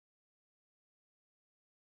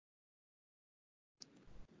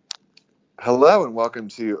Hello and welcome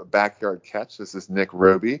to Backyard Catch. This is Nick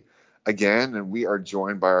Roby again, and we are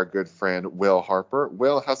joined by our good friend Will Harper.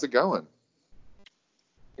 Will, how's it going?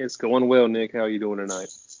 It's going well, Nick. How are you doing tonight?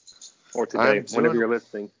 Or today, whenever you're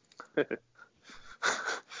listening.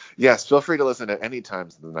 Yes, feel free to listen at any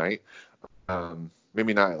times of the night.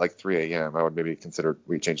 Maybe not at like 3 a.m. I would maybe consider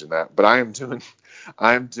rechanging that. But I am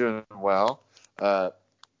doing well.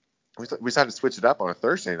 We decided to switch it up on a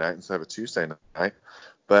Thursday night instead of a Tuesday night.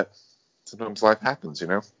 But sometimes life happens,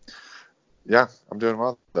 Yeah, I'm doing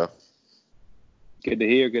well, though. Good to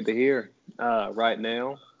hear. Right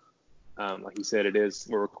now, like you said,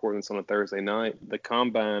 we're recording this on a Thursday night. The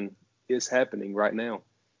Combine is happening right now.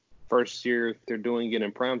 First year they're doing it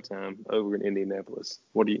in prime time over in Indianapolis.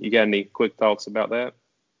 You got any quick thoughts about that?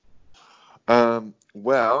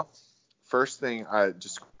 Well, first thing,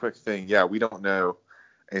 quick thing. Yeah, we don't know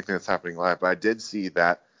anything that's happening live, but I did see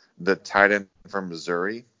that the tight end from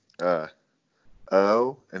Missouri, and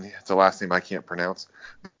it's the last name I can't pronounce,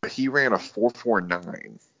 but he ran a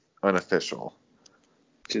 4.49 unofficial,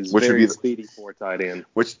 which is very speedy for a tight end.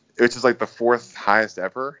 Which is like the fourth highest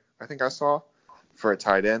ever, I think I saw, for a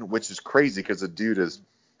tight end, which is crazy because the dude is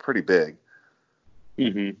pretty big.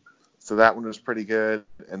 Mm-hmm. So that one was pretty good.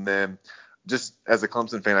 And then just as a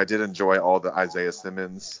Clemson fan, I did enjoy all the Isaiah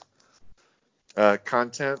Simmons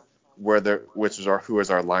content, who is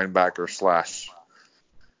our linebacker /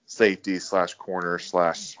 safety / corner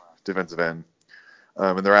 / defensive end.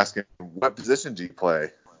 And they're asking, what position do you play?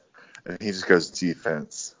 And he just goes,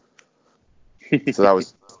 defense. So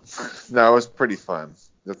that was pretty fun.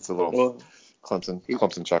 That's a little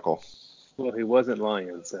Clemson chuckle. Well, he wasn't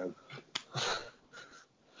lying, so.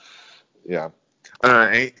 Yeah.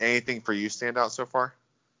 Anything for you stand out so far?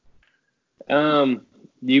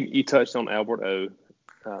 You touched on Albert O.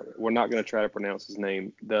 We're not going to try to pronounce his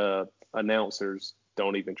name. The announcers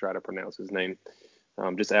don't even try to pronounce his name.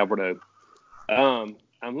 Just Albert O.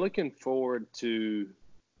 I'm looking forward to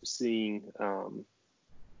seeing.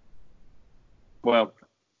 Well,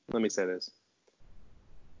 let me say this.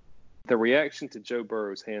 The reaction to Joe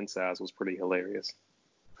Burrow's hand size was pretty hilarious.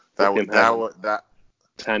 That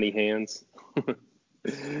tiny hands.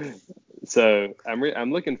 So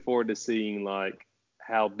I'm looking forward to seeing like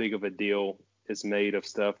how big of a deal is made of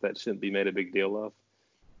stuff that shouldn't be made a big deal of,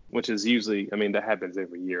 which is usually, that happens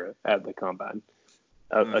every year at the Combine.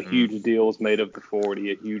 A huge deal is made of the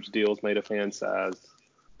 40. A huge deal is made of hand size.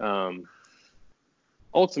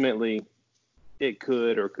 Ultimately, it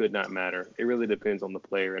could or could not matter. It really depends on the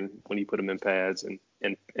player and when you put them in pads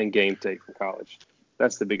and game tape from college.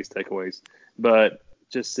 That's the biggest takeaways. But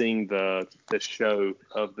just seeing the show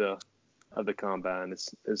of the Combine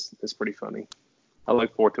is pretty funny. I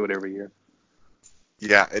look forward to it every year.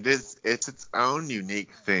 Yeah, it is. It's its own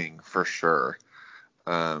unique thing for sure.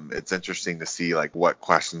 It's interesting to see like what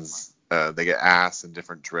questions they get asked in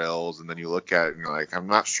different drills, and then you look at it and you're like, I'm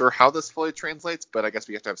not sure how this fully translates, but I guess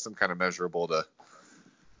we have to have some kind of measurable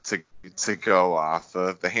to go off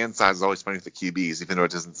of. The hand size is always funny with the QBs, even though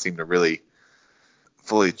it doesn't seem to really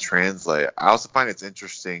fully translate. I also find it's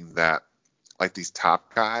interesting that like these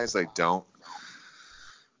top guys like don't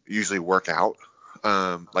usually work out,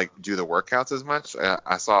 like do the workouts as much.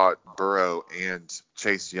 I saw Burrow and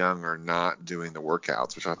Chase Young are not doing the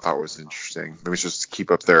workouts, which I thought was interesting. Maybe it's just to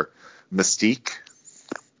keep up their mystique.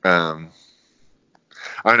 I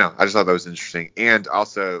don't know. I just thought that was interesting. And I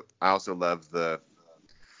also love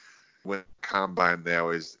when Combine they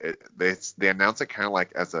announce it kind of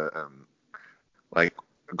like as a like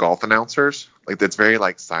golf announcers, like that's very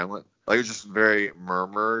like silent, like it's just very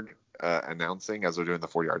murmured announcing as they're doing the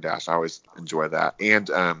 40-yard dash. I always enjoy that. And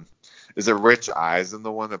is it Rich Eisen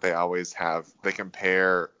the one that they always have? They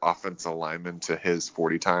compare offensive linemen to his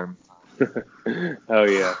 40 time. Oh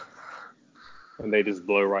yeah, and they just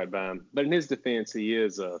blow right by him. But in his defense,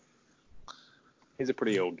 he's a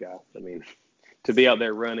pretty old guy. To be out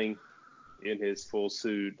there running in his full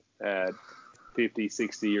suit at 50,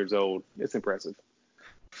 60 years old, it's impressive.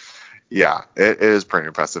 Yeah, it is pretty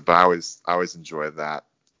impressive, but I always enjoy that.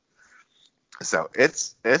 So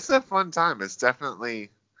it's a fun time. It's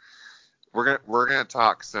definitely we're gonna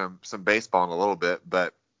talk some baseball in a little bit,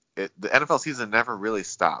 but the NFL season never really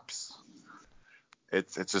stops.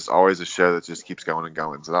 It's just always a show that just keeps going and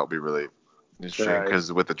going. So that will be really interesting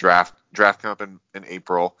because with the draft coming up in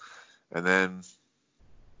April, and then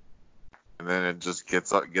it just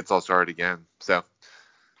gets all started again. So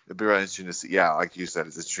it'd be really interesting to see. Yeah, like you said,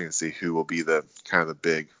 it's interesting to see who will be the kind of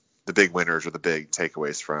the big winners or the big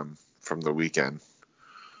takeaways from the weekend.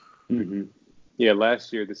 Mm-hmm. Yeah,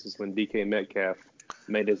 last year this is when DK Metcalf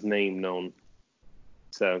made his name known.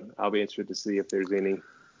 So I'll be interested to see if there's any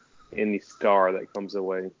any star that comes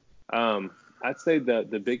away. I'd say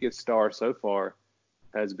the biggest star so far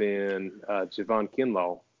has been Javon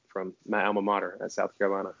Kinlaw from my alma mater at South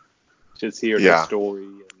Carolina. Just hearing his Yeah. story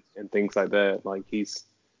and things like that. Like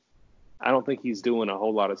I don't think he's doing a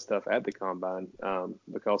whole lot of stuff at the combine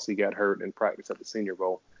because he got hurt in practice at the Senior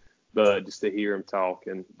Bowl. But just to hear him talk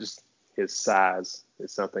and just his size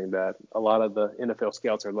is something that a lot of the NFL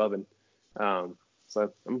scouts are loving.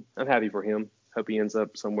 So I'm happy for him. Hope he ends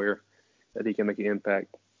up somewhere that he can make an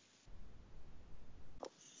impact.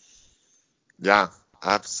 Yeah,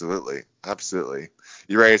 absolutely. Absolutely.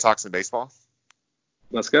 You ready to talk some baseball?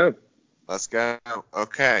 Let's go. Let's go.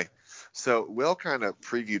 Okay. So Will kind of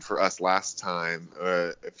previewed for us last time,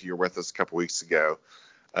 if you were with us a couple weeks ago,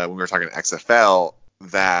 when we were talking XFL,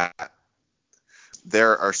 that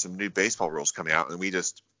there are some new baseball rules coming out, and we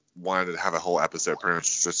just wanted to have a whole episode pretty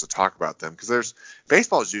much just to talk about them, because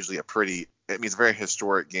baseball is usually it's a very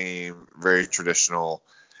historic game, very traditional,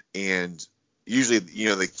 and usually,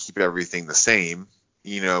 they keep everything the same.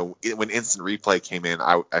 When instant replay came in,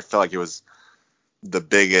 I felt like it was the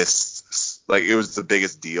biggest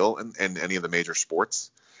deal in any of the major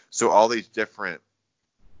sports. So all these different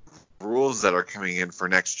rules that are coming in for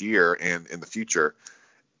next year and in the future,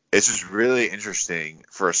 it's just really interesting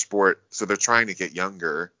for a sport. So they're trying to get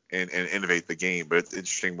younger and innovate the game, but it's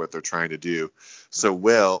interesting what they're trying to do. So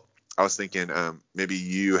Will, I was thinking maybe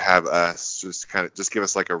you have us just give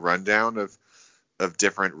us like a rundown of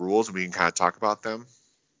different rules, and we can kind of talk about them.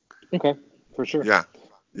 Okay, for sure. Yeah.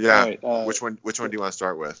 All right, which one do you want to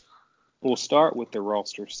start with? We'll start with the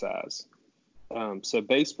roster size. So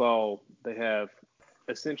baseball, they have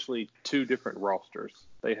essentially two different rosters.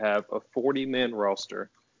 They have a 40-man roster,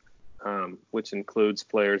 which includes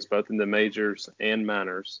players both in the majors and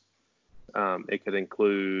minors. It could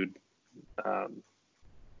include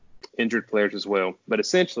injured players as well. But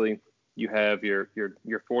essentially, you have your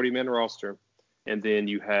 40-man roster, and then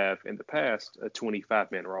you have, in the past, a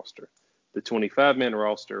 25-man roster. The 25-man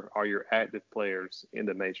roster are your active players in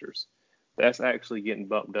the majors. That's actually getting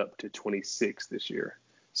bumped up to 26 this year.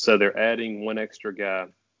 So they're adding one extra guy,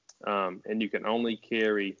 and you can only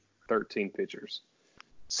carry 13 pitchers.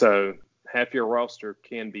 So half your roster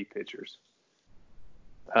can be pitchers.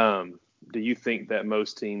 Do you think that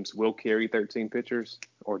most teams will carry 13 pitchers,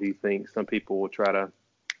 or do you think some people will try to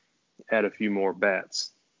add a few more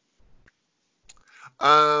bats?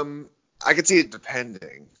 I could see it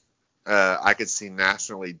depending. I could see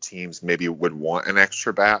National League teams maybe would want an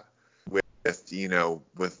extra bat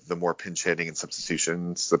with the more pinch hitting and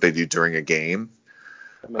substitutions that they do during a game.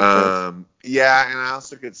 That makes sense. Yeah, and I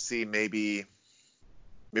also could see maybe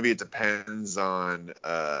it depends on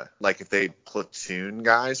like if they platoon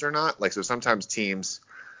guys or not. Like, so sometimes teams,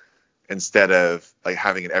 instead of like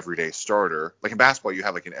having an everyday starter, like in basketball you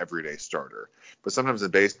have like an everyday starter, but sometimes in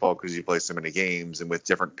baseball, because you play so many games and with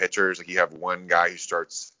different pitchers, like you have one guy who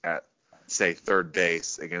starts at, say, third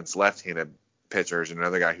base against left-handed pitchers and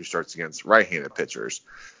another guy who starts against right-handed pitchers.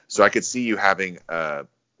 So I could see you having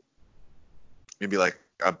maybe like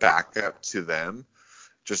a backup to them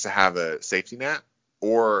just to have a safety net.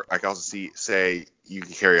 Or I could also say you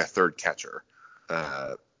can carry a third catcher,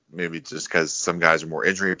 maybe just because some guys are more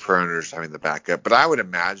injury prone or just having the backup. But I would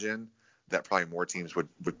imagine that probably more teams would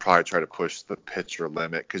probably try to push the pitcher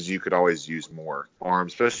limit, because you could always use more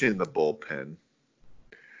arms, especially in the bullpen.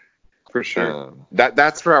 For sure.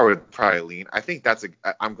 That's where I would probably lean. I think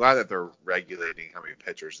I'm glad that they're regulating how many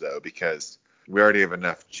pitchers, though, because we already have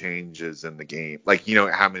enough changes in the game. Like,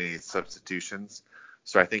 how many substitutions.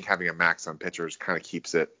 So I think having a max on pitchers kind of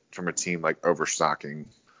keeps it from a team like overstocking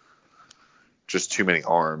just too many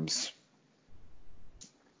arms.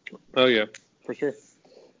 Oh, yeah, for sure.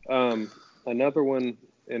 Another one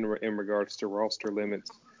in regards to roster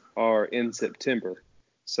limits are in September.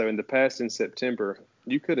 So in the past, in September,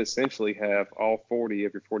 you could essentially have all 40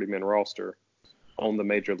 of your 40-man roster on the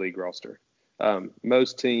major league roster.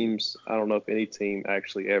 Most teams, I don't know if any team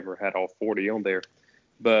actually ever had all 40 on there,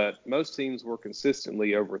 but most teams were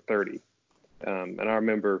consistently over 30. And I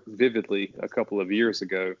remember vividly a couple of years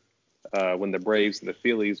ago when the Braves and the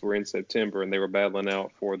Phillies were in September and they were battling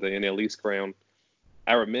out for the NL East crown.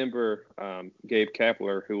 I remember Gabe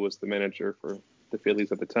Kapler, who was the manager for the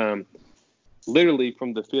Phillies at the time, literally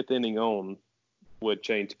from the fifth inning on would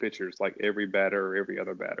change pitchers like every batter or every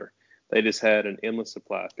other batter. They just had an endless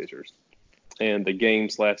supply of pitchers. And the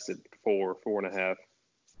games lasted 4.5,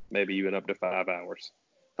 maybe even up to 5 hours.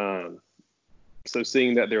 So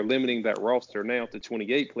seeing that they're limiting that roster now to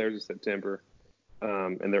 28 players in September,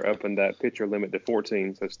 and they're upping that pitcher limit to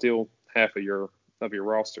 14, so still half of your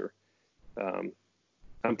roster.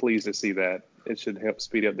 I'm pleased to see that. It should help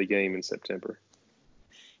speed up the game in September.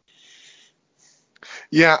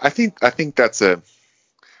 Yeah, I think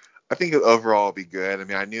overall it'll be good. I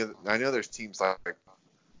mean, I know there's teams like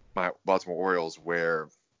my Baltimore Orioles where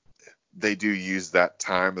they do use that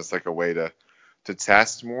time as like a way to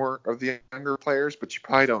test more of the younger players, but you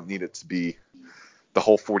probably don't need it to be the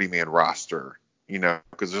whole 40-man roster,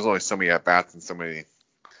 because there's only so many at bats and so many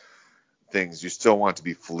things. You still want to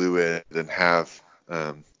be fluid and have,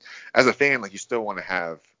 as a fan, like you still want to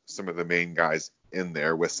have some of the main guys in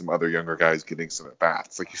there with some other younger guys getting some at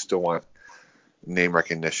bats. Like you still want name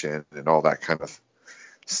recognition and all that kind of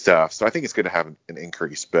stuff. So I think it's good to have an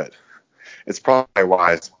increase, but it's probably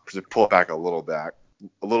wise to pull it back a little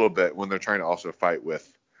bit when they're trying to also fight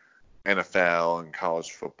with NFL and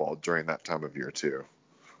college football during that time of year too.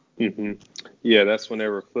 Mm-hmm. Yeah, that's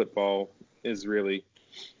whenever football is really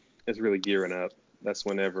gearing up. That's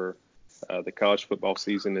whenever the college football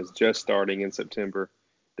season is just starting in September.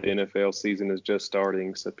 The NFL season is just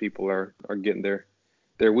starting, so people are getting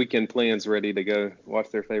their weekend plans ready to go watch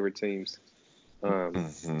their favorite teams.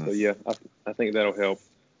 So yeah, I think that'll help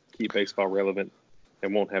keep baseball relevant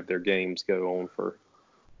and won't have their games go on for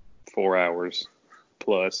 4 hours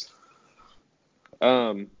plus.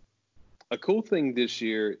 A cool thing this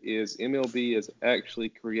year is MLB is actually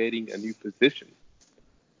creating a new position.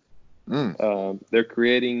 They're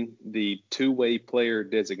creating the two-way player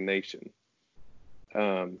designation.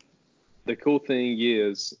 The cool thing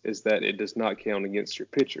is that it does not count against your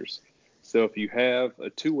pitchers. So if you have a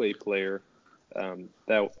two-way player,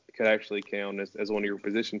 that could actually count as one of your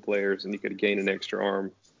position players, and you could gain an extra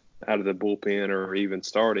arm out of the bullpen or even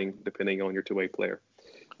starting, depending on your two-way player.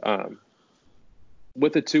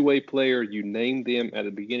 With a two-way player, you name them at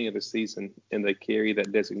the beginning of the season, and they carry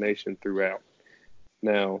that designation throughout.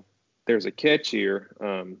 Now, there's a catch here.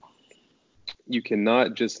 You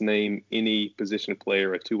cannot just name any position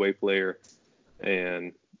player a two-way player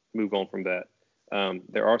and move on from that.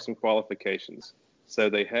 There are some qualifications. So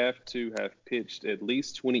they have to have pitched at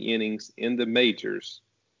least 20 innings in the majors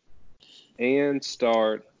and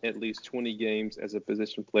start at least 20 games as a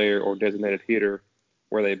position player or designated hitter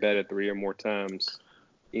where they batted 3 or more times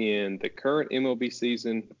in the current MLB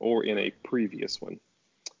season or in a previous one.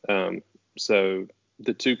 So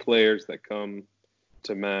the two players that come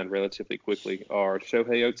to mind relatively quickly are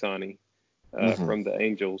Shohei Ohtani from the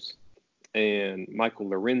Angels and Michael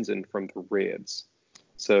Lorenzen from the Reds.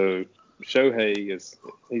 So Shohei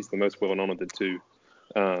he's the most well known of the two.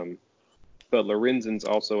 But Lorenzen's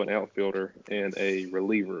also an outfielder and a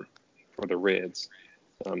reliever for the Reds.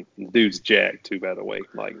 Dude's jacked too, by the way,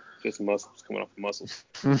 like just muscles coming off the muscles.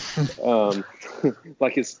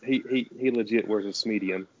 Like he legit wears a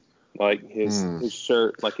medium. Like his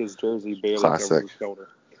shirt, like his jersey barely covers his shoulder.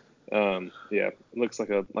 Yeah, it looks like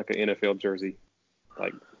an NFL jersey,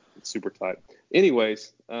 like super tight.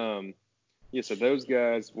 Anyways, yeah, so those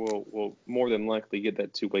guys will more than likely get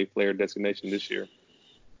that two-way player designation this year.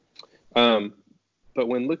 But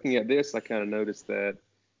when looking at this, I kind of noticed that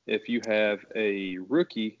if you have a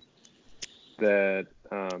rookie that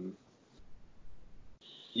can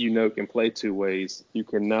play two ways, you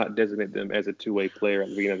cannot designate them as a two-way player at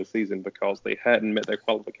the beginning of the season because they hadn't met their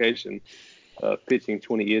qualification of pitching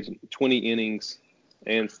 20 innings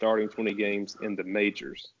and starting 20 games in the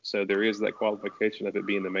majors. So there is that qualification of it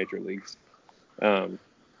being the major leagues.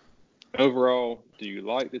 Overall, do you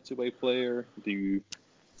like the two-way player? Do you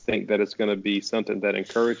think that it's going to be something that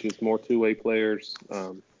encourages more two-way players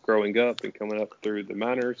growing up and coming up through the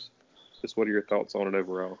minors? Just what are your thoughts on it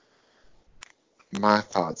overall? My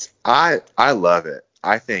thoughts. I love it.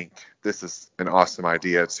 I think this is an awesome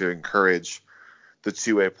idea to encourage the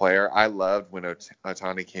two-way player. I loved when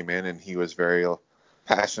Ohtani came in and he was very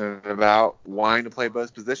passionate about wanting to play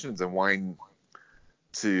both positions and wanting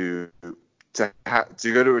to go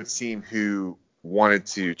to a team who wanted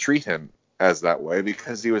to treat him as that way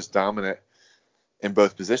because he was dominant in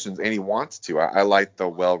both positions and he wants to. I like the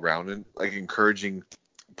well-rounded, like encouraging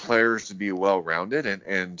players to be well-rounded,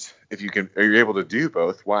 and if you're able to do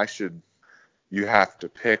both, why should you have to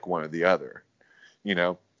pick one or the other?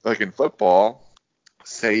 Like in football,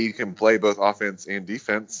 say you can play both offense and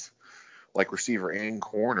defense, like receiver and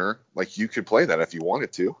corner, like you could play that if you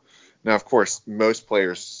wanted to. Now, of course, most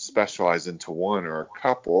players specialize into one or a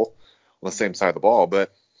couple on the same side of the ball,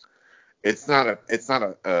 but it's not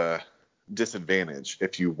a disadvantage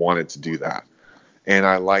if you wanted to do that. And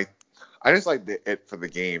I just like it for the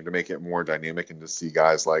game to make it more dynamic and to see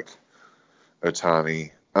guys like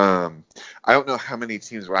Ohtani. I don't know how many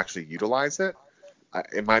teams will actually utilize it.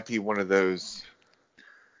 It might be one of those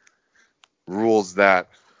rules that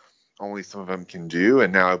only some of them can do,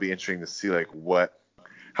 and now it'll be interesting to see like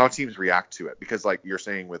how teams react to it, because like you're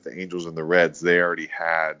saying with the Angels and the Reds,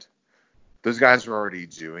 those guys are already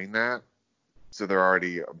doing that, so they're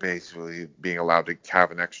already basically being allowed to have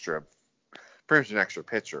pretty much an extra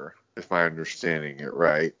pitcher, if I'm understanding it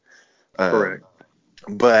right. Correct.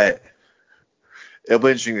 But it'll be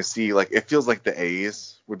interesting to see. Like, it feels like the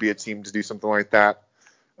A's would be a team to do something like that.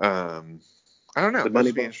 I don't know. The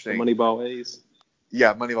Moneyball A's.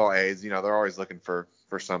 Yeah, Moneyball A's. They're always looking for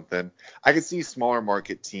something. I could see smaller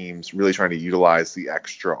market teams really trying to utilize the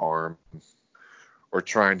extra arm, or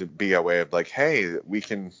trying to be a way of like, hey, we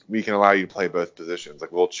can allow you to play both positions.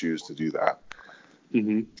 Like, we'll choose to do that.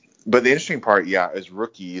 Mm-hmm. But the interesting part, is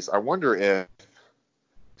rookies. I wonder if,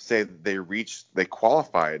 say, they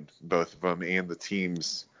qualified both of them, and the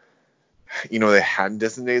teams, they hadn't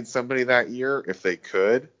designated somebody that year, if they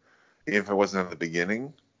could, if it wasn't at the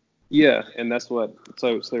beginning. Yeah, and that's what.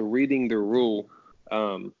 So reading the rule,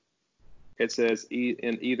 it says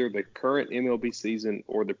in either the current MLB season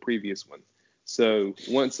or the previous one. So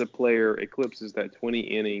once a player eclipses that 20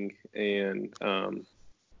 inning and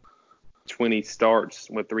 20 starts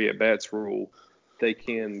with 3 at bats rule, they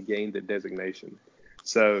can gain the designation.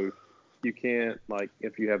 So you can't, like,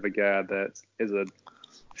 if you have a guy that is a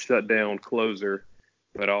shutdown closer,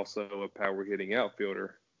 but also a power hitting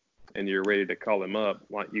outfielder, and you're ready to call him up,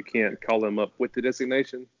 like, you can't call him up with the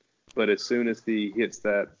designation. But as soon as he hits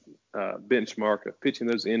that benchmark of pitching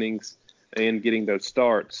those innings and getting those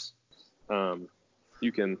starts,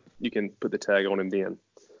 you can put the tag on him then.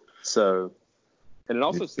 So, and it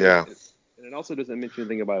also says, and it also doesn't mention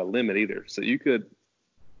anything about a limit either. So you could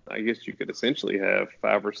essentially have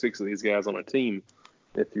 5 or 6 of these guys on a team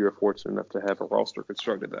if you're fortunate enough to have a roster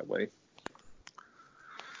constructed that way.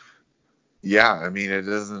 Yeah, I mean, it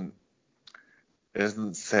doesn't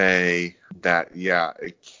say that. Yeah,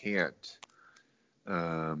 it can't.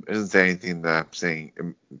 It doesn't say anything that I'm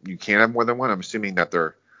saying you can't have more than one. I'm assuming that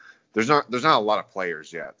there's not a lot of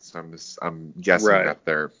players yet, so I'm guessing that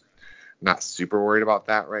they're not super worried about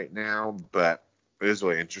that right now. But it is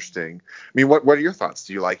really interesting. I mean, what are your thoughts?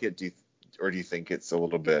 Do you like it? Or do you think it's a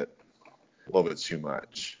little bit too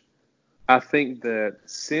much? I think that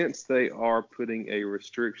since they are putting a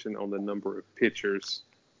restriction on the number of pitchers,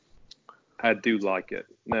 I do like it.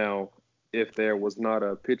 Now, if there was not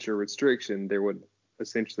a pitcher restriction, there would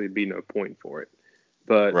essentially be no point for it.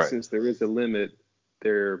 But since there is a limit,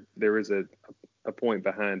 there is a point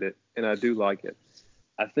behind it, and I do like it.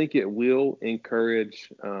 I think it will encourage,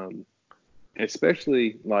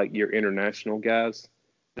 especially like your international guys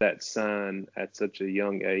that sign at such a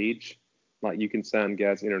young age. Like, you can sign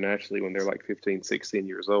guys internationally when they're like 15, 16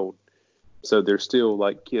 years old. So they're still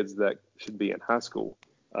like kids that should be in high school.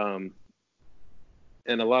 And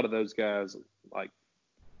a lot of those guys like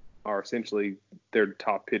are essentially their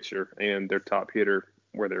top pitcher and their top hitter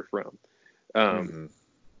where they're from.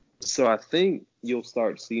 So I think you'll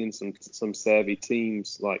start seeing some savvy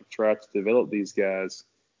teams like try to develop these guys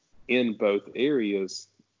in both areas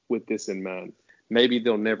with this in mind. Maybe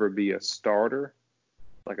they'll never be a starter,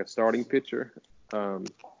 like a starting pitcher, but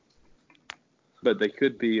they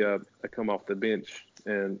could be a come off the bench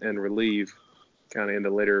and relieve kind of in the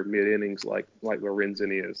later mid innings like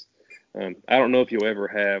Lorenzen is. I don't know if you'll ever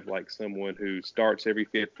have like someone who starts every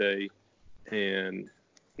 5th day and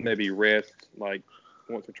maybe rest like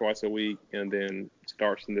once or twice a week and then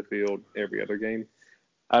starts in the field every other game.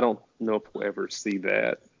 I don't know if we'll ever see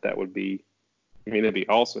that. That would be, it'd be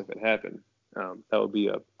awesome if it happened. That would be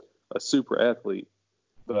a super athlete,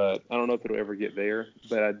 but I don't know if it'll ever get there.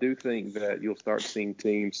 But I do think that you'll start seeing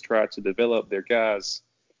teams try to develop their guys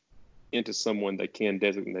into someone they can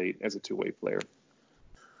designate as a two-way player.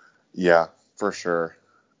 Yeah, for sure.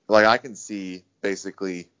 Like, I can see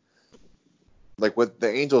basically, like, what the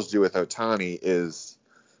Angels do with Ohtani is,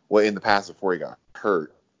 well, in the past before he got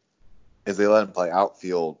hurt, is they let him play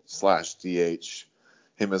outfield /DH,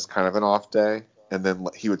 him as kind of an off day, and then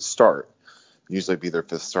he would start, usually be their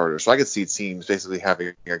 5th starter. So I could see teams basically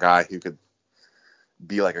having a guy who could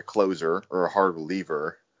be like a closer or a hard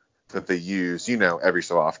reliever that they use, every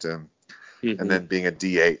so often, and then being a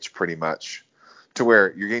DH pretty much, to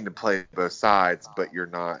where you're getting to play both sides, but you're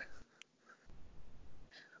not.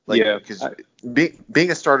 Like, because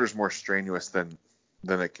being a starter is more strenuous than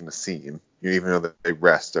it can seem. Even though that they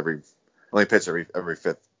rest only pitch every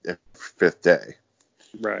 5th day.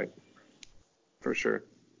 Right. For sure.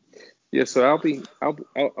 Yeah. So I'll be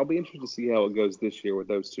interested to see how it goes this year with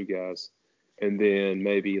those two guys, and then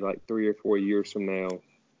maybe like 3 or 4 years from now,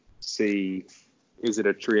 see, is it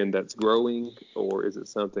a trend that's growing, or is it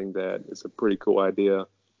something that is a pretty cool idea,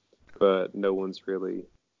 but no one's really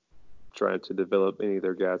trying to develop any of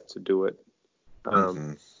their guys to do it.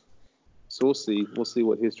 Mm-hmm. So we'll see. We'll see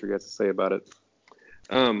what history has to say about it.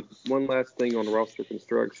 One last thing on roster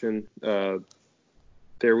construction.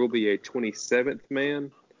 There will be a 27th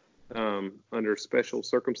man under special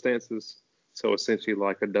circumstances. So essentially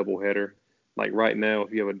like a doubleheader. Like right now,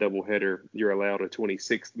 if you have a doubleheader, you're allowed a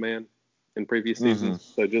 26th man in previous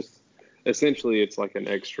seasons. So just essentially it's like an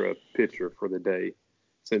extra pitcher for the day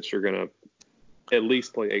since you're going to at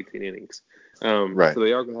least play 18 innings. Right. So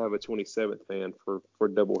they are going to have a 27th man for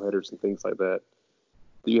doubleheaders and things like that.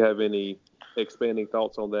 Do you have any expanding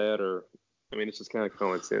thoughts on that? Or, I mean, it's just kind of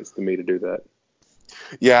common sense to me to do that.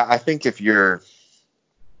 Yeah, I think if you're,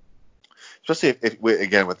 especially if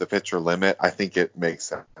again with the pitcher limit, I think it makes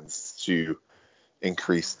sense to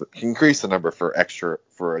increase the number for a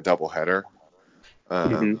doubleheader.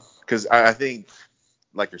 Because I think,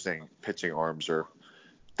 like you're saying, pitching arms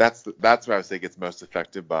that's what I would say gets most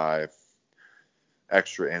affected by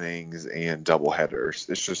extra innings and doubleheaders.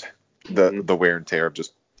 It's just the wear and tear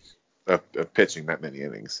of pitching that many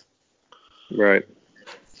innings. Right.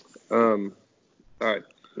 All right.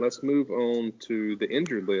 Let's move on to the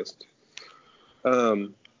injured list.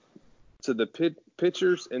 So the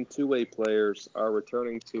pitchers and two-way players are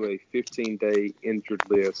returning to a 15-day injured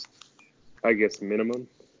list, I guess minimum.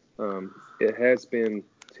 It has been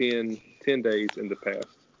 10 days in the past.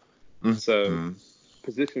 Mm-hmm. So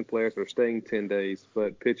position players are staying 10 days,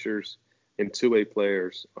 but pitchers and two-way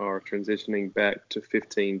players are transitioning back to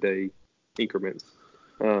 15-day increments.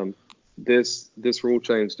 This rule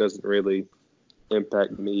change doesn't really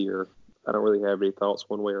impact me, or I don't really have any thoughts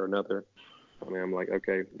one way or another. I mean, I'm like,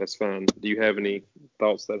 okay, that's fine. Do you have any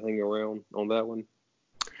thoughts that hang around on that one?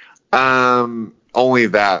 Only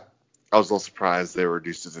that I was a little surprised they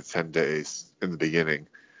reduced it to 10 days in the beginning.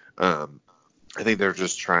 I think they're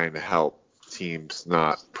just trying to help teams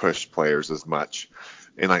not push players as much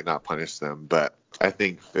and like not punish them. But I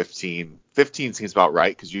think 15 seems about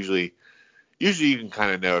right, because usually you can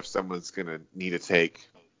kind of know if someone's going to need to take,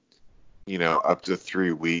 up to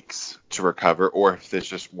 3 weeks to recover, or if there's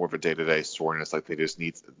just more of a day-to-day soreness, like they just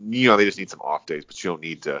need some off days, but you don't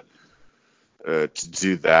need to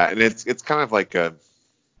do that. And it's kind of like if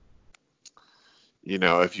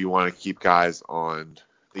you want to keep guys on,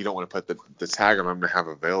 you don't want to put the tag on them to have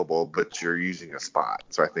available, but you're using a spot.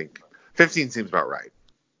 So I think 15 seems about right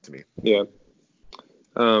to me. Yeah.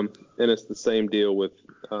 And it's the same deal with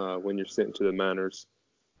when you're sent to the minors.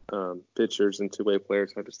 Pitchers and two-way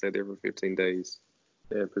players have to stay there for 15 days,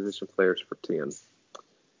 and position players for 10.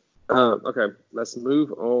 Okay, let's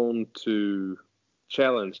move on to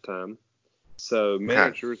challenge time. So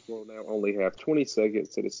managers will now only have 20 seconds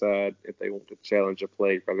to decide if they want to challenge a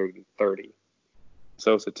play rather than 30.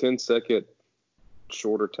 So it's a 10-second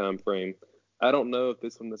shorter time frame. I don't know if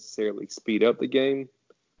this will necessarily speed up the game,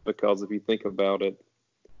 because if you think about it,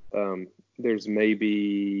 there's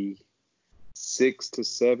maybe 6 to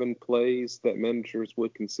 7 plays that managers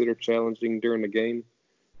would consider challenging during the game.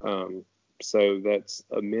 So that's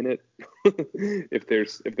a minute. if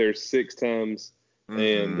there's 6 times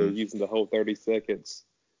and they're using the whole 30 seconds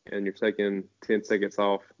and you're taking 10 seconds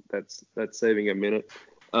off, that's saving a minute.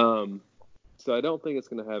 So I don't think it's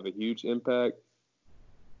going to have a huge impact.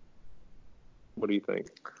 What do you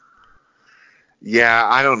think? Yeah,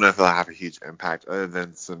 I don't know if it'll have a huge impact, other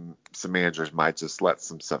than some managers might just let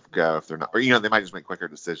some stuff go if they're not, or they might just make quicker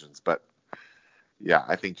decisions. But yeah,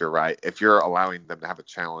 I think you're right. If you're allowing them to have a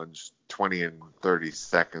challenge, 20 and 30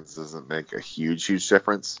 seconds doesn't make a huge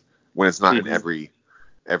difference when it's not in every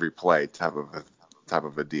play type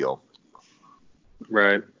of a deal.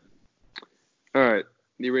 Right. All right.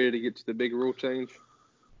 You ready to get to the big rule change?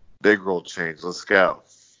 Big rule change. Let's go.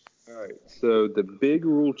 All right. So the big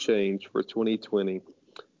rule change for 2020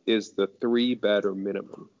 is the 3-batter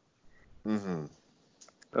minimum.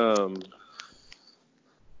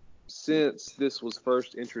 Since this was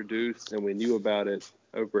first introduced and we knew about it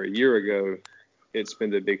over a year ago, it's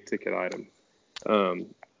been the big ticket item.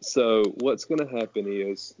 So what's going to happen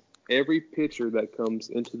is every pitcher that comes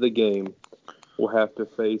into the game will have to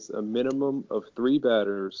face a minimum of 3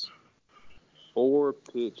 batters or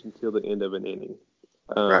pitch until the end of an inning.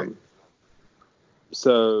 Right.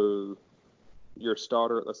 So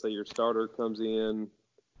let's say your starter comes in,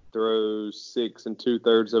 throws 6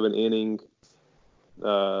 2/3 of an inning.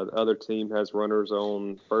 The other team has runners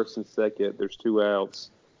on first and second. There's 2 outs.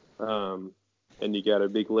 And you got a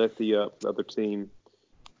big lefty up, the other team.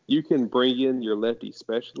 You can bring in your lefty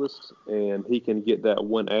specialist, and he can get that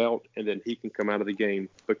 1 out, and then he can come out of the game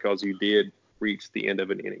because you did reach the end of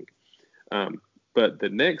an inning. But the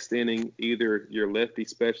next inning, either your lefty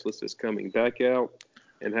specialist is coming back out,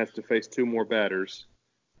 and has to face 2 more batters,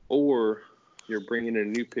 or you're bringing in a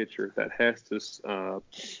new pitcher that has to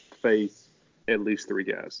face at least 3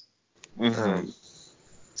 guys. Mm-hmm.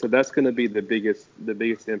 So that's going to be the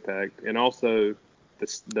biggest impact, and also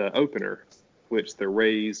the opener, which the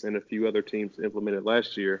Rays and a few other teams implemented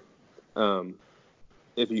last year.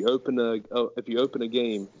 If you open a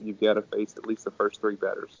game, you've got to face at least the first 3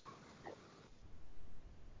 batters.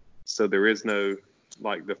 So there is no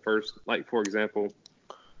for example,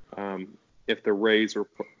 if the Rays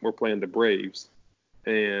were playing the Braves,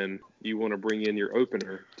 and you want to bring in your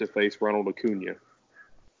opener to face Ronald Acuna,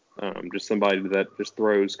 just somebody that just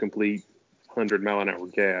throws complete 100-mile-an-hour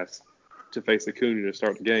gas to face Acuna to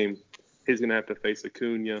start the game, he's going to have to face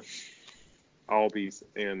Acuna, Albies,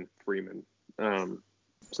 and Freeman.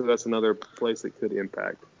 So that's another place that could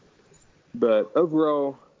impact. But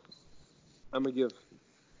overall, I'm going to give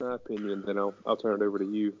my opinion, then I'll turn it over to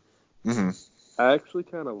you. Mm-hmm. I actually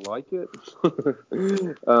kind of like it.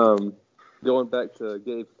 Going back to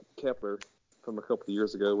Gabe Kepler from a couple of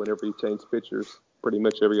years ago, whenever he changed pitchers, pretty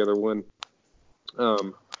much every other one,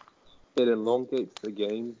 it elongates the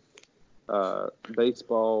game.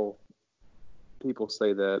 Baseball, people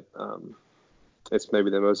say that it's maybe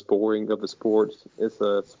the most boring of the sports. It's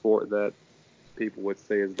a sport that people would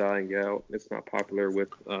say is dying out. It's not popular with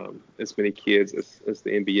as many kids as the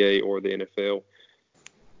NBA or the NFL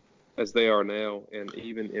as they are now, and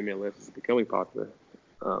even MLS is becoming popular.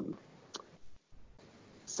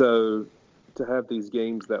 So to have these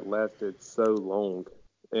games that lasted so long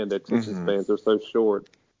and the attention spans are so short,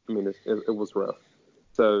 I mean, it was rough.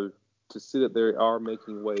 So to see that they are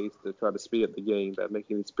making ways to try to speed up the game, that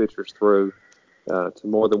making these pitchers throw to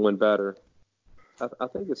more than one batter, I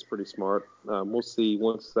think it's pretty smart. We'll see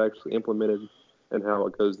once it's actually implemented and how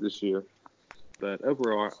it goes this year. But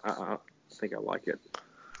overall, I think I like it.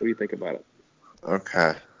 What do you think about it?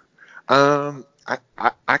 Okay. I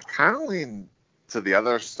kind of lean to the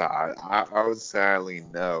other side. I would say I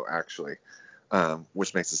lean no, actually,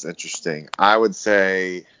 which makes this interesting. I would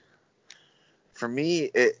say, for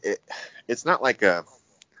me, it's not like a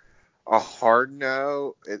hard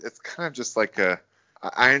no. It's kind of just like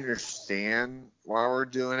I understand why we're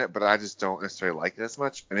doing it, but I just don't necessarily like it as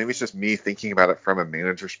much. And maybe it's just me thinking about it from a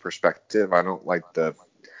manager's perspective. I don't like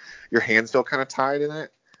your hands feel kind of tied in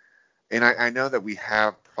it. And I know that we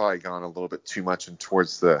have probably gone a little bit too much in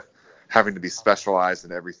towards the having to be specialized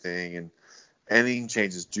in everything, and inning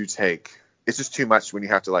changes do take. It's just too much when you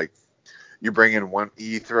have to, you bring in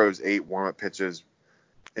he throws 8 warm-up pitches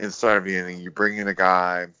in the start of the inning. You bring in a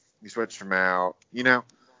guy, you switch him out. You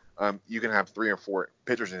can have 3 or 4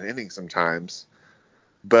 pitchers in an inning sometimes,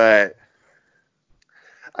 but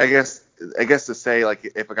I guess to say,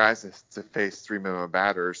 if a guy has to face 3 minimum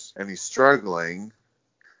batters and he's struggling,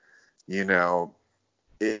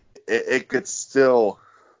 it could still,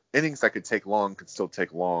 innings that could take long could still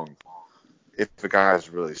take long if the guy is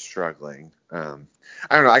really struggling. I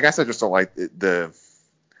don't know. I guess I just don't like the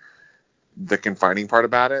confining part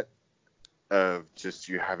about it, of just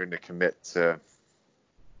you having to commit to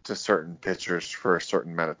certain pitchers for a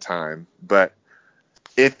certain amount of time. But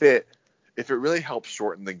if it really helps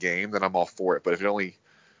shorten the game, then I'm all for it. But if it only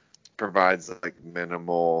provides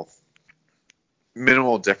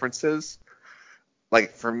minimal differences,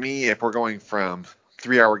 for me, if we're going from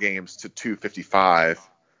 3-hour games to 2:55,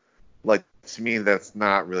 to me that's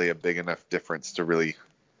not really a big enough difference to really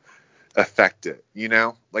affect it.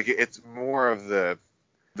 It's more of the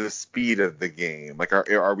speed of the game.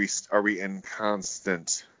 Are we in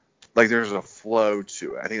constant, there's a flow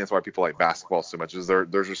to it. I think that's why people like basketball so much, is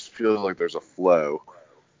there's just feels like there's a flow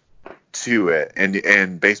to it,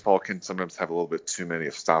 and baseball can sometimes have a little bit too many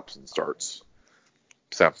of stops and starts.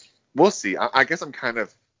 So we'll see. I guess I'm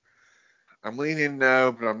leaning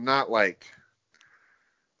no, but I'm not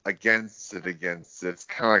against it. It's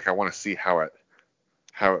kind of I want to see how it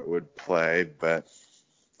would play, but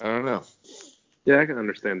I don't know. Yeah, I can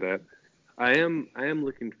understand that. I am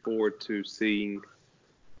looking forward to seeing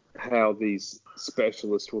how these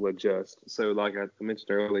specialists will adjust. So, like I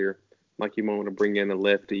mentioned earlier, you might want to bring in a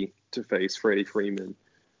lefty to face Freddie Freeman,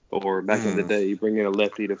 or back in the day, you bring in a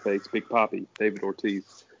lefty to face Big Papi, David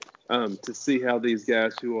Ortiz, to see how these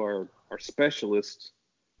guys who are specialists,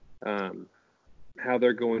 how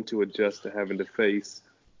they're going to adjust to having to face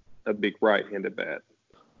a big right-handed bat,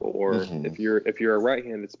 or if you're a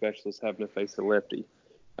right-handed specialist having to face a lefty.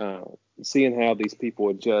 Seeing how these people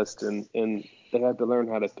adjust, and they have to learn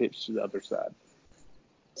how to pitch to the other side.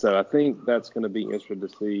 So I think that's going to be interesting to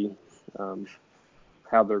see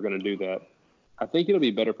how they're going to do that. I think it'll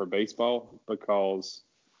be better for baseball because,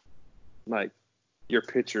 your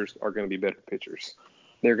pitchers are going to be better pitchers.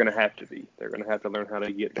 They're going to have to be. They're going to have to learn how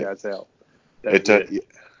to get guys out.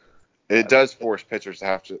 It does force pitchers to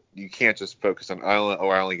have to. You can't just focus on I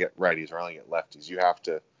only get righties or I only get lefties. You have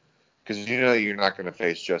to, because you're not going to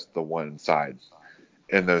face just the one side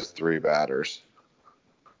in those three batters.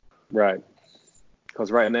 Right.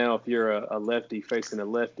 Because right now, if you're a lefty facing a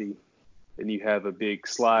lefty, and you have a big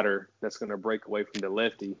slider that's going to break away from the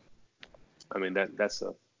lefty, I mean that's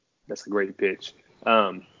a great pitch.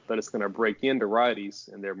 But it's going to break into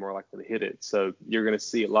righties, and they're more likely to hit it. So you're going to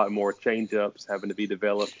see a lot more changeups having to be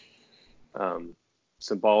developed.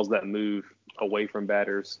 Some balls that move away from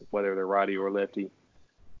batters, whether they're righty or lefty.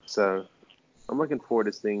 So I'm looking forward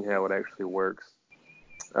to seeing how it actually works.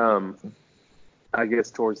 I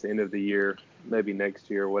guess towards the end of the year, maybe next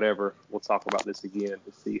year, whatever, we'll talk about this again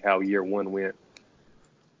to see how year one went,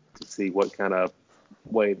 to see what kind of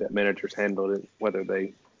way that managers handled it, whether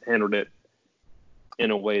they handled it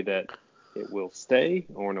in a way that it will stay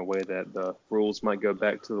or in a way that the rules might go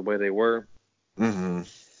back to the way they were. Mm-hmm.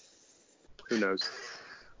 Who knows?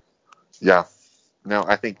 Yeah. No,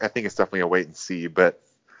 I think it's definitely a wait and see, but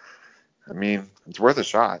I mean, it's worth a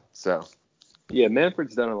shot. So. Yeah,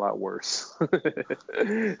 Manfred's done a lot worse.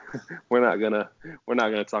 We're not gonna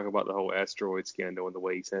talk about the whole asteroid scandal and the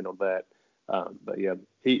way he's handled that. But yeah,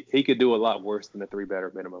 he could do a lot worse than the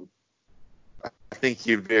 3-batter minimum. I think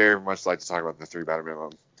you'd very much like to talk about the 3-batter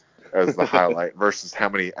minimum as the highlight versus how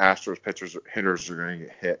many Astros hitters are going to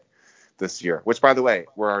get hit this year. Which, by the way,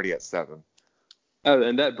 we're already at 7. Oh,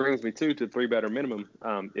 and that brings me to 3-batter minimum.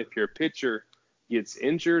 If your pitcher gets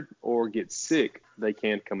injured or gets sick, they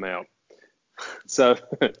can't come out. So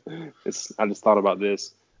I just thought about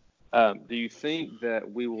this. Do you think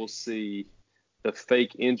that we will see the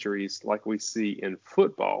fake injuries like we see in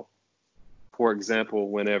football? For example,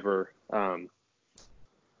 whenever the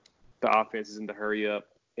offense is in the hurry up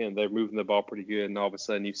and they're moving the ball pretty good, and all of a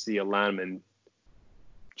sudden you see a lineman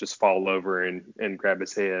just fall over and grab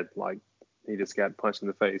his head like he just got punched in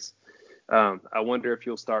the face. I wonder if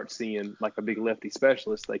you'll start seeing like a big lefty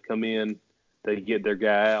specialist. They come in, they get their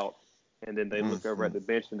guy out, and then they look over at the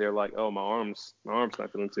bench and they're like, "Oh, my arm's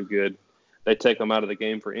not feeling too good." They take them out of the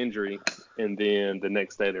game for injury, and then the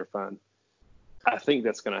next day they're fine. I think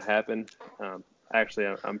that's going to happen.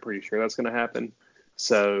 Actually, I'm pretty sure that's going to happen.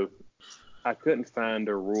 So I couldn't find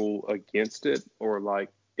a rule against it, or like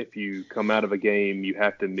if you come out of a game, you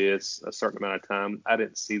have to miss a certain amount of time. I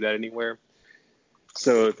didn't see that anywhere.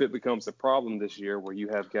 So if it becomes a problem this year where you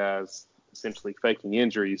have guys essentially faking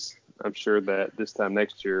injuries, I'm sure that this time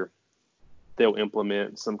next year they'll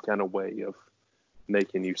implement some kind of way of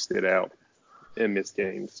making you sit out and miss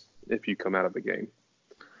games if you come out of a game.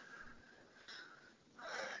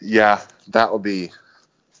 Yeah, that'll be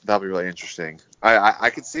really interesting. I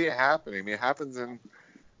could see it happening. I mean, it happens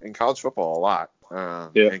in college football a lot.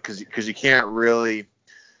 Yeah. Because you can't really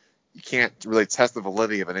test the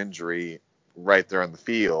validity of an injury right there on the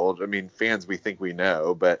field. I mean, fans, we think we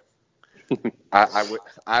know, but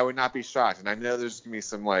I would not be shocked. And I know there's gonna be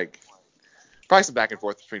some probably some back and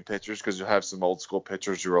forth between pitchers, because you'll have some old school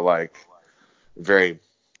pitchers who are like very,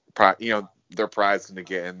 their pride's going to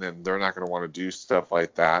get in, then they're not going to want to do stuff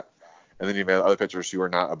like that. And then you have other pitchers who are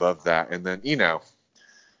not above that. And then,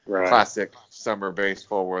 right. Classic summer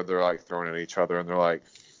baseball where they're like throwing at each other and they're like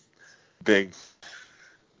big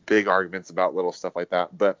arguments about little stuff like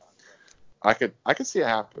that. But I could see it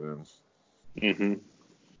happening. Mm-hmm.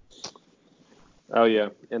 Oh yeah,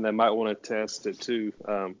 and they might want to test it too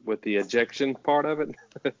with the ejection part of it.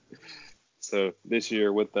 So this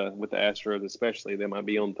year with the Astros especially, they might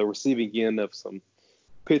be on the receiving end of some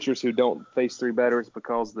pitchers who don't face 3 batters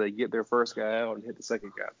because they get their first guy out and hit the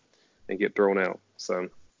second guy and get thrown out. So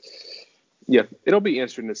yeah, it'll be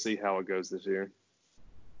interesting to see how it goes this year.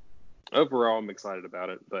 Overall, I'm excited about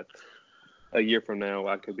it, but a year from now,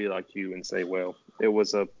 I could be like you and say, well, it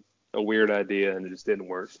was a weird idea and it just didn't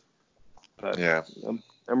work. But yeah,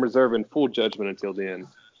 I'm reserving full judgment until then.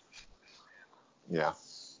 Yeah.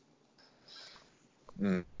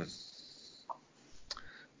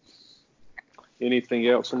 Anything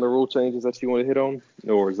else on the rule changes that you want to hit on,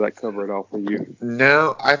 or does that cover it all for you?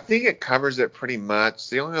 No, I think it covers it pretty much.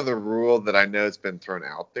 The only other rule that I know has been thrown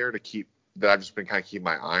out there that I've just been kind of keeping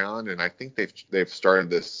my eye on, and I think they've started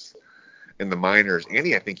this in the minors,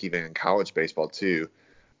 and I think even in college baseball too.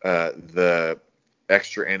 The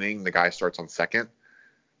extra inning, the guy starts on second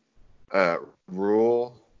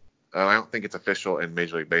rule. I don't think it's official in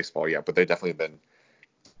Major League Baseball yet, but they definitely have been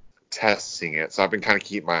testing it. So I've been kind of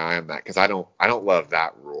keeping my eye on that, because I don't love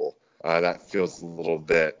that rule. That feels a little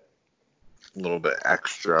bit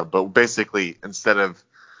extra. But basically, instead of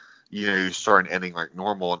you start an inning like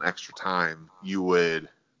normal in extra time, you would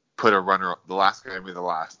put a runner, the last guy made the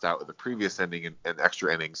last out with the previous inning and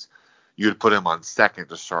extra innings, you would put him on second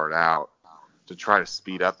to start out to try to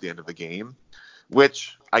speed up the end of the game,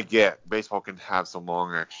 which I get. Baseball can have some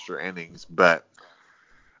long extra innings, but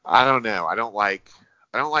I don't know. I don't like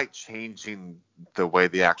changing the way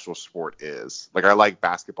the actual sport is. Like I like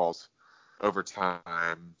basketball's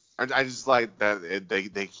overtime. I just like that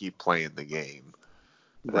they keep playing the game.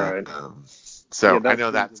 Right. So Yeah, I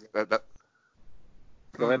know that.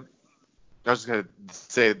 Go ahead. I was just gonna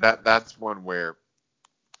say that's one where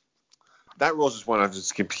that rule is just one I'm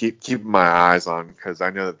just keeping my eyes on because I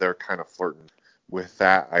know that they're kind of flirting with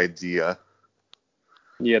that idea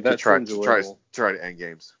Yeah, to that seems a little. try to end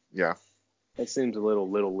games. Yeah. That seems a little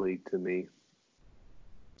league to me.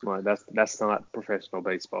 Like that's not professional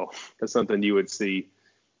baseball. That's something you would see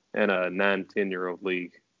in a 9-10-year-old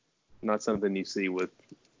league. Not something you see with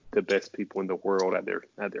the best people in the world at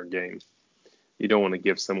their games. You don't want to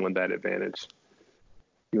give someone that advantage.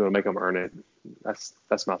 You want to make them earn it.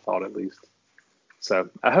 That's my thought at least. So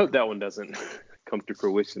I hope that one doesn't come to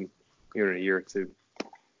fruition here in a year or two.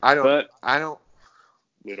 I But don't.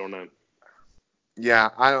 we don't know. Yeah,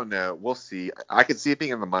 I don't know. We'll see. I could see it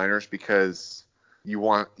being in the minors because you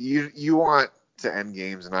want to end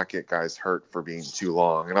games and not get guys hurt for being too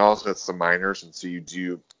long, and also it's the minors, and so you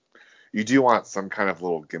do want some kind of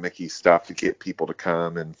little gimmicky stuff to get people to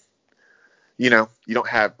come, and you don't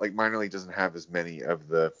have like minor league doesn't have as many of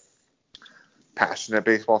the passionate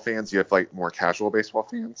baseball fans. You have like more casual baseball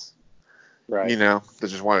fans, Right. that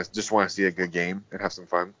just want to see a good game and have some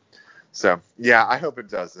fun. So yeah, I hope it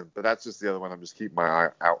doesn't, but that's just the other one I'm just keeping my eye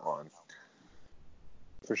out on.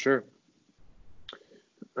 For sure.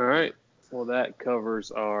 All right. Well, that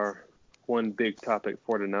covers our one big topic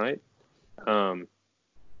for tonight.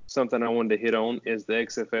 Something I wanted to hit on is the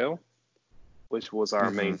XFL, which was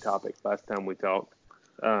our main topic last time we talked.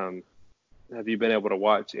 Have you been able to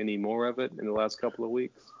watch any more of it in the last couple of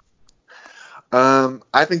weeks?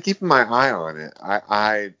 I've been keeping my eye on it.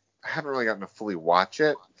 I haven't really gotten to fully watch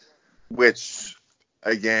it, which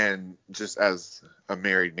again, just as a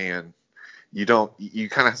married man, you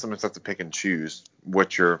kind of sometimes have to pick and choose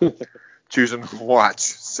what you're choosing to watch.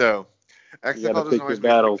 So XFL doesn't always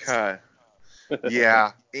make the cut.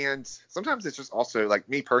 Yeah, and sometimes it's just also like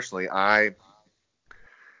me personally, I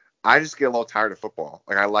just get a little tired of football.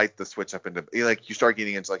 Like I like the switch up into like you start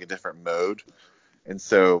getting into like a different mode, and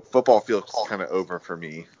so football feels kind of over for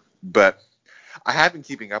me. But I have been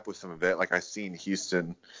keeping up with some of it. Like I've seen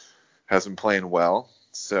Houston has been playing well,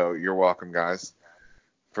 so you're welcome, guys,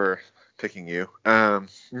 for picking you. No,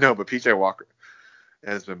 but PJ Walker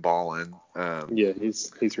has been balling. Yeah,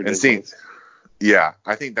 he's ridiculous. And yeah,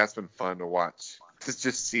 I think that's been fun to watch. To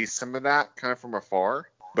just see some of that kind of from afar,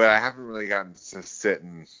 but I haven't really gotten to sit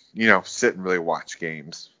and really watch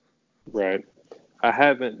games. Right. I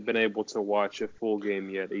haven't been able to watch a full game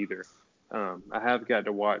yet either. I have got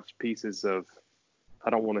to watch pieces of, I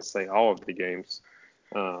don't want to say all of the games,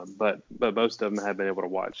 but most of them I have been able to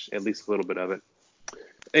watch at least a little bit of it.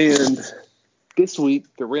 And this week,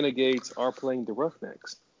 the Renegades are playing the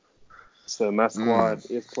Roughnecks. So my squad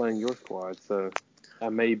is playing your squad. So I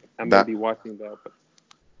may be watching that.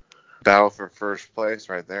 Battle for first place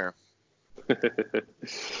right there.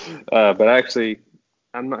 But actually,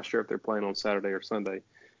 I'm not sure if they're playing on Saturday or Sunday.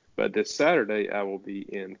 But this Saturday, I will be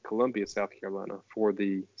in Columbia, South Carolina for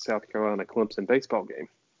the South Carolina Clemson baseball game.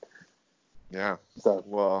 Yeah. So,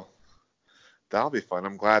 well, that'll be fun.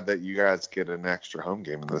 I'm glad that you guys get an extra home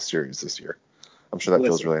game in this series this year. I'm sure that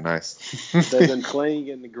feels really nice. They've been playing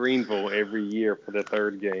in the Greenville every year for the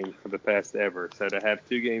third game for the past ever. So to have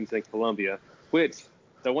two games in Columbia, which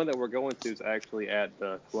the one that we're going to is actually at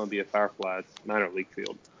the Columbia Fireflies minor league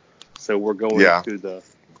field. So we're going to the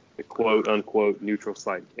quote unquote neutral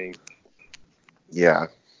site game. Yeah.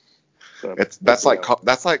 So that's like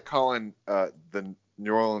calling the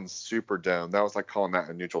New Orleans Superdome. That was like calling that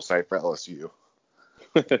a neutral site for LSU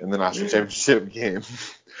in the national championship game.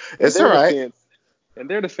 It's all right. In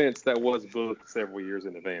their defense, that was booked several years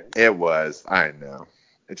in advance. It was. I know.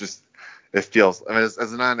 It feels, I mean, as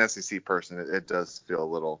a non-SEC person, it does feel a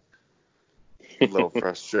little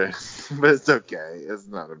frustrating, but it's okay. It's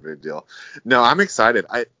not a big deal. No, I'm excited.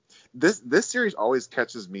 This series always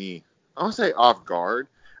catches me, I won't say off guard,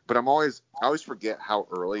 but I always forget how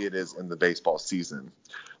early it is in the baseball season.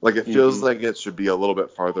 Like it feels like it should be a little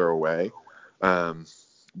bit farther away.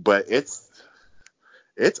 But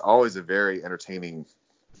it's always a very entertaining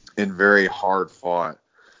and very hard fought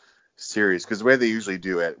series, because the way they usually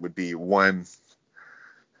do it would be one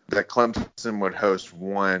that Clemson would host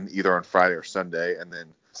one either on Friday or Sunday, and then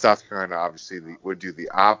South Carolina obviously would do the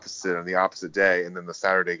opposite on the opposite day, and then the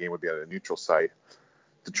Saturday game would be at a neutral site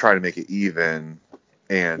to try to make it even.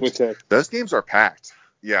 And those games are packed.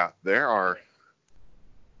 Yeah, there are.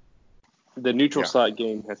 The neutral site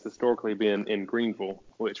game has historically been in Greenville,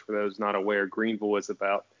 which, for those not aware, Greenville is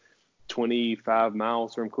about 25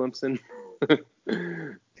 miles from Clemson,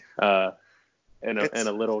 and a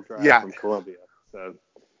little drive from Columbia. So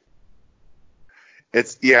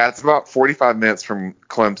it's about 45 minutes from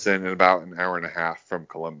Clemson and about an hour and a half from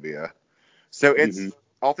Columbia. So it's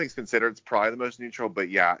all things considered, it's probably the most neutral, but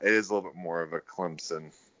yeah, it is a little bit more of a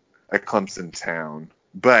Clemson town.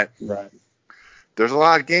 But there's a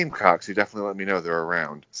lot of Gamecocks who definitely let me know they're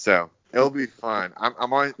around. So it'll be fun.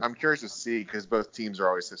 I'm curious to see because both teams are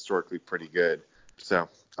always historically pretty good. So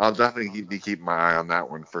I'll definitely be keeping my eye on that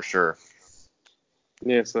one for sure.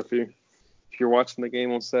 Yeah, so if you're watching the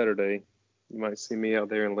game on Saturday, you might see me out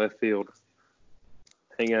there in left field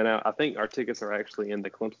hanging out. I think our tickets are actually in the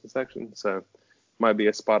Clemson section, so might be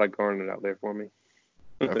a spot I garnered out there for me.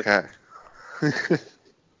 Okay.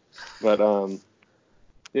 But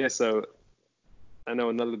yeah, so I know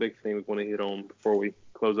another big thing we want to hit on before we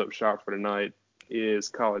close up shop for tonight is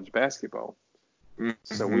college basketball. Mm-hmm.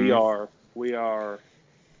 So we are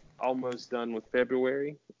almost done with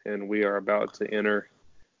February, and we are about to enter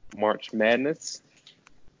March Madness.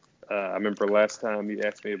 I remember last time you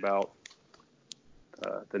asked me about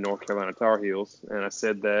the North Carolina Tar Heels, and I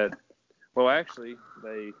said that, well, actually,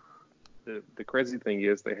 the crazy thing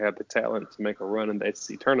is they have the talent to make a run in the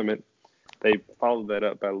SEC tournament. They followed that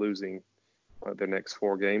up by losing their next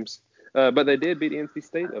 4 games. But they did beat NC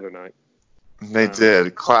State the other night. They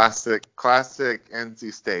did. Classic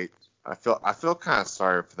NC State. I feel kind of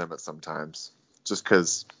sorry for them at sometimes, just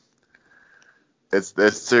because it's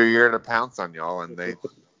their year to pounce on y'all, and they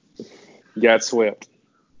got swept.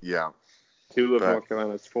 Yeah. 2 of North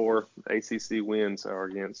Carolina's 4 ACC wins are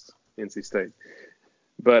against NC State.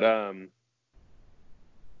 But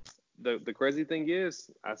the crazy thing is,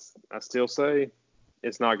 I still say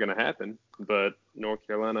it's not going to happen, but North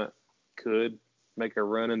Carolina could make a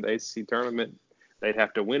run in the ACC tournament. They'd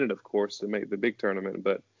have to win it, of course, to make the big tournament,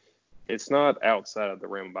 but it's not outside of the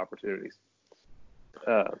realm of opportunities.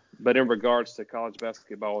 But in regards to college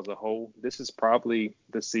basketball as a whole, this is probably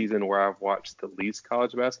the season where I've watched the least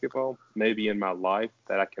college basketball, maybe in my life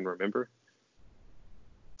that I can remember.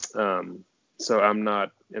 So I'm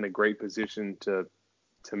not in a great position to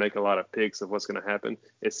make a lot of picks of what's going to happen.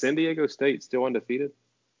 Is San Diego State still undefeated?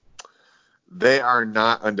 They are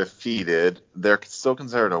not undefeated. They're still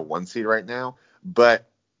considered a 1 seed right now, but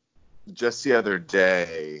just the other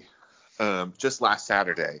day, just last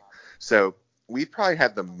Saturday. So we probably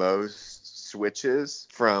had the most switches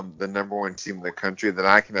from the number 1 team in the country that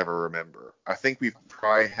I can ever remember. I think we've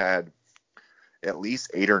probably had at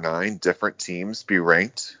least 8 or 9 different teams be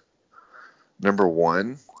ranked number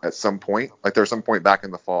 1 at some point. Like there was some point back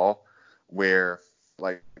in the fall where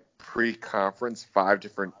like pre-conference 5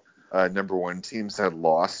 different number 1 teams had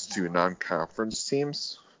lost to non-conference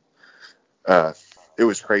teams. It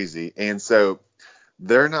was crazy. And so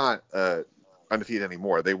they're not undefeated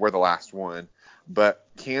anymore. They were the last one. But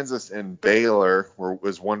Kansas and Baylor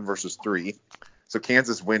was 1 versus 3. So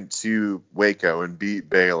Kansas went to Waco and beat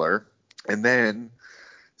Baylor. And then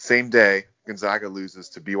same day, Gonzaga loses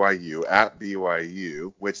to BYU at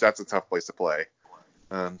BYU, which that's a tough place to play.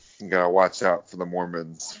 You got to watch out for the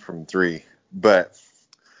Mormons from 3. But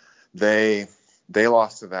they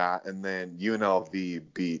lost to that. And then UNLV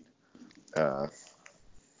beat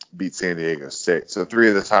San Diego State. So 3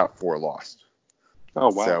 of the top 4 lost. Oh,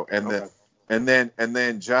 wow. So, and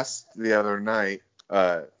then just the other night,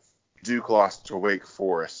 Duke lost to Wake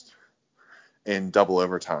Forest in double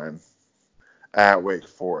overtime at Wake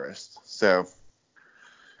Forest. So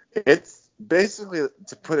it's basically,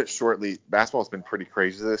 to put it shortly, basketball has been pretty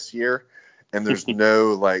crazy this year, and there's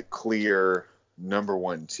no like clear number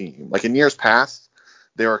 1 team. Like in years past,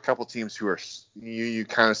 there were a couple teams who you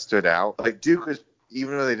kind of stood out. Like Duke was,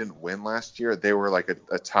 even though they didn't win last year, they were like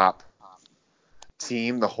a top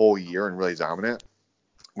team the whole year and really dominant.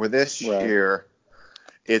 Where this year,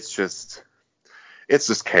 it's just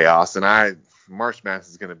chaos, and March Madness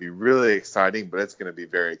is going to be really exciting, but it's going to be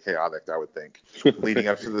very chaotic, I would think, leading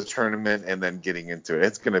up to the tournament and then getting into it.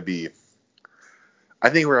 It's going to be,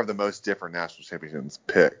 I think we're going to have the most different national champions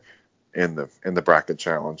pick in the bracket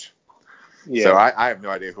challenge. Yeah. So I have no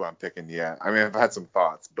idea who I'm picking yet. I mean, I've had some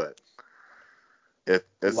thoughts, but it's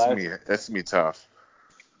going to be tough.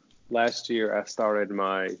 Last year, I started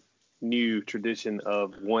my new tradition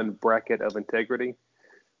of 1 bracket of integrity.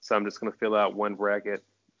 So I'm just going to fill out 1 bracket,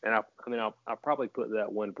 and I'll probably put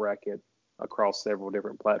that 1 bracket across several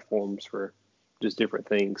different platforms for just different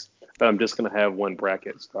things. But I'm just going to have one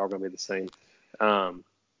bracket, so they're all going to be the same.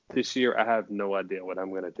 This year, I have no idea what I'm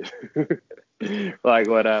going to do. Like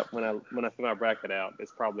when I fill my bracket out,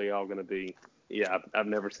 it's probably all going to be, I've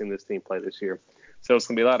never seen this team play this year. So it's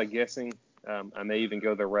going to be a lot of guessing. I may even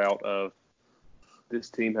go the route of this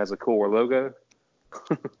team has a cooler logo.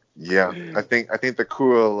 Yeah, I think the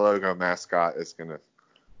cool logo mascot is going to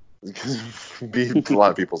be a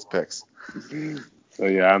lot of people's picks. So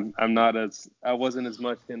yeah, I wasn't as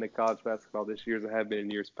much into college basketball this year as I have been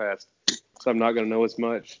in years past. So I'm not going to know as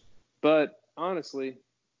much. But honestly,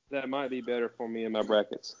 that might be better for me in my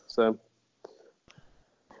brackets. So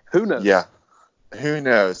who knows? Yeah, who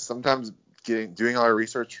knows? Sometimes doing all our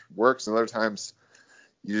research works, and other times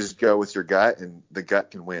you just go with your gut, and the gut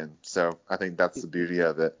can win. So I think that's the beauty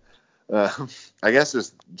of it. I guess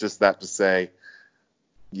just that to say,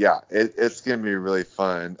 yeah, it's going to be really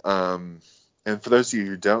fun. And for those of you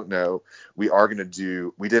who don't know, we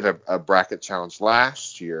did a bracket challenge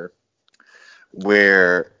last year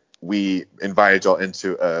where we invited y'all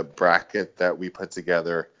into a bracket that we put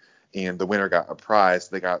together, and the winner got a prize.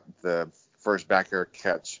 They got the first backyard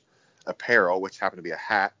catch apparel, which happened to be a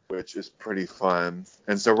hat, which is pretty fun.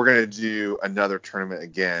 And so we're going to do another tournament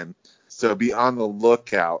again. So be on the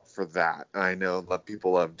lookout for that. I know a lot of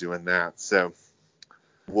people love doing that. So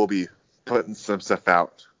we'll be putting some stuff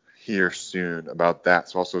out here soon about that.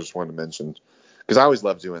 So also just wanted to mention, because I always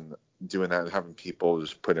love doing that and having people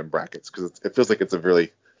just put in brackets, because it feels like it's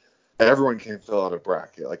everyone can fill out a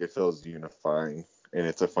bracket. Like, it feels unifying, and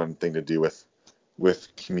it's a fun thing to do with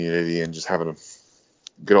community and just having a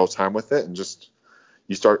good old time with it. And just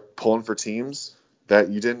you start pulling for teams that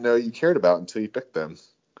you didn't know you cared about until you picked them,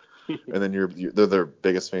 and then they're their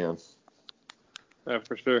biggest fan.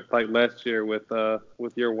 For sure. Like last year with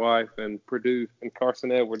your wife and Purdue and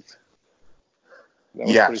Carson Edwards.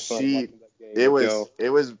 That was pretty fun watching that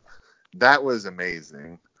game. That was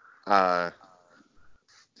amazing. My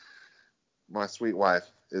sweet wife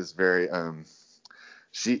is very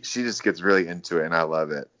she just gets really into it, and I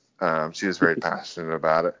love it. She is very passionate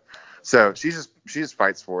about it. So she just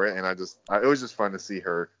fights for it, and it was just fun to see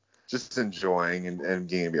her just enjoying and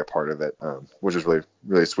getting to be a part of it, which is really,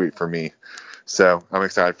 really sweet for me. So I'm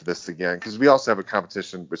excited for this again, because we also have a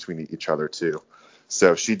competition between each other too.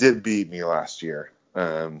 So she did beat me last year.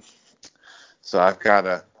 So I've got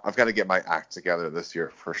to get my act together this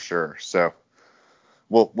year for sure. So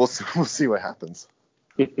we'll see what happens.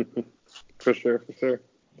 For sure.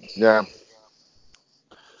 Yeah.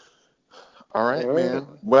 All right, man.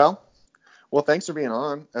 Well, thanks for being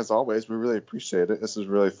on. As always, we really appreciate it. This is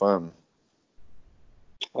really fun.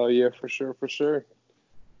 Oh yeah, for sure.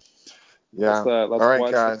 Yeah. Let's all right,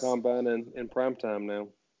 watch guys. the combine in prime time now.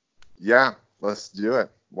 Yeah, let's do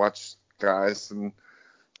it. Watch guys in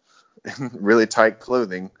really tight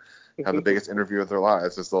clothing have the biggest interview of their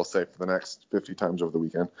lives, as they'll say, for the next 50 times over the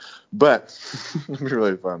weekend. But it'll be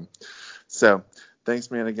really fun. So thanks,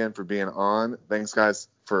 man, again for being on. Thanks, guys,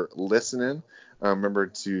 for listening.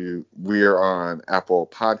 Remember we are on Apple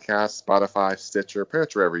Podcasts, Spotify, Stitcher, pretty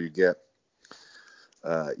much wherever you get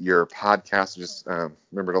your podcast. Just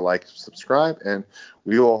remember to like, subscribe, and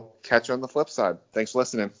we will catch you on the flip side. Thanks for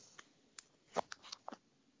listening.